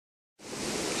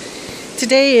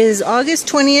Today is August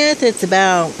 20th. It's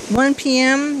about 1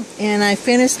 p.m. and I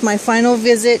finished my final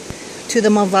visit to the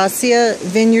Malvasia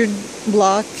vineyard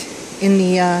block in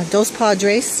the Dos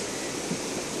Padres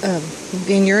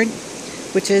vineyard,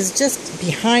 which is just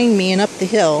behind me and up the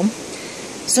hill.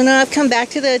 So now I've come back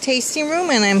to the tasting room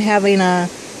and I'm having a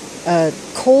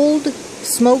cold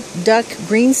smoked duck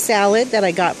green salad that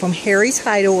I got from Harry's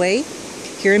Hideaway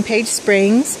here in Page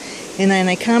Springs. And then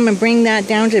I come and bring that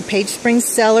down to Page Springs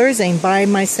Cellars and buy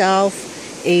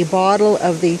myself a bottle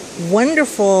of the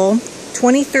wonderful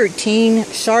 2013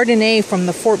 Chardonnay from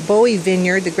the Fort Bowie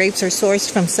vineyard. The grapes are sourced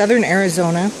from southern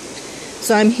Arizona.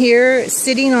 So I'm here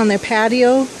sitting on the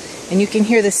patio and you can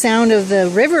hear the sound of the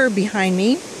river behind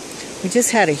me. We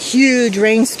just had a huge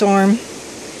rainstorm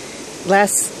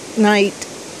last night,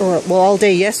 or well, all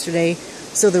day yesterday.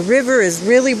 So the river is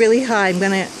really, really high. I'm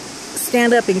going to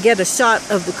stand up and get a shot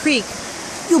of the creek.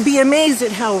 You'll be amazed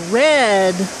at how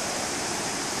red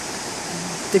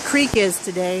the creek is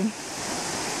today.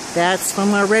 That's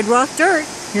from our red rock dirt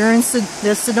here in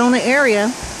the Sedona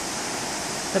area.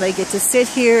 But I get to sit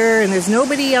here and there's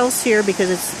nobody else here because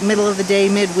it's middle of the day,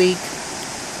 midweek.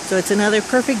 So it's another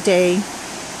perfect day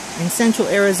in central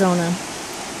Arizona.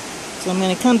 So I'm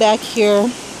going to come back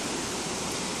here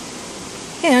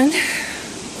and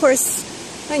of course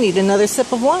I need another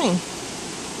sip of wine.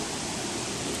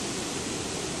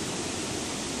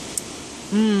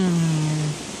 Mmm.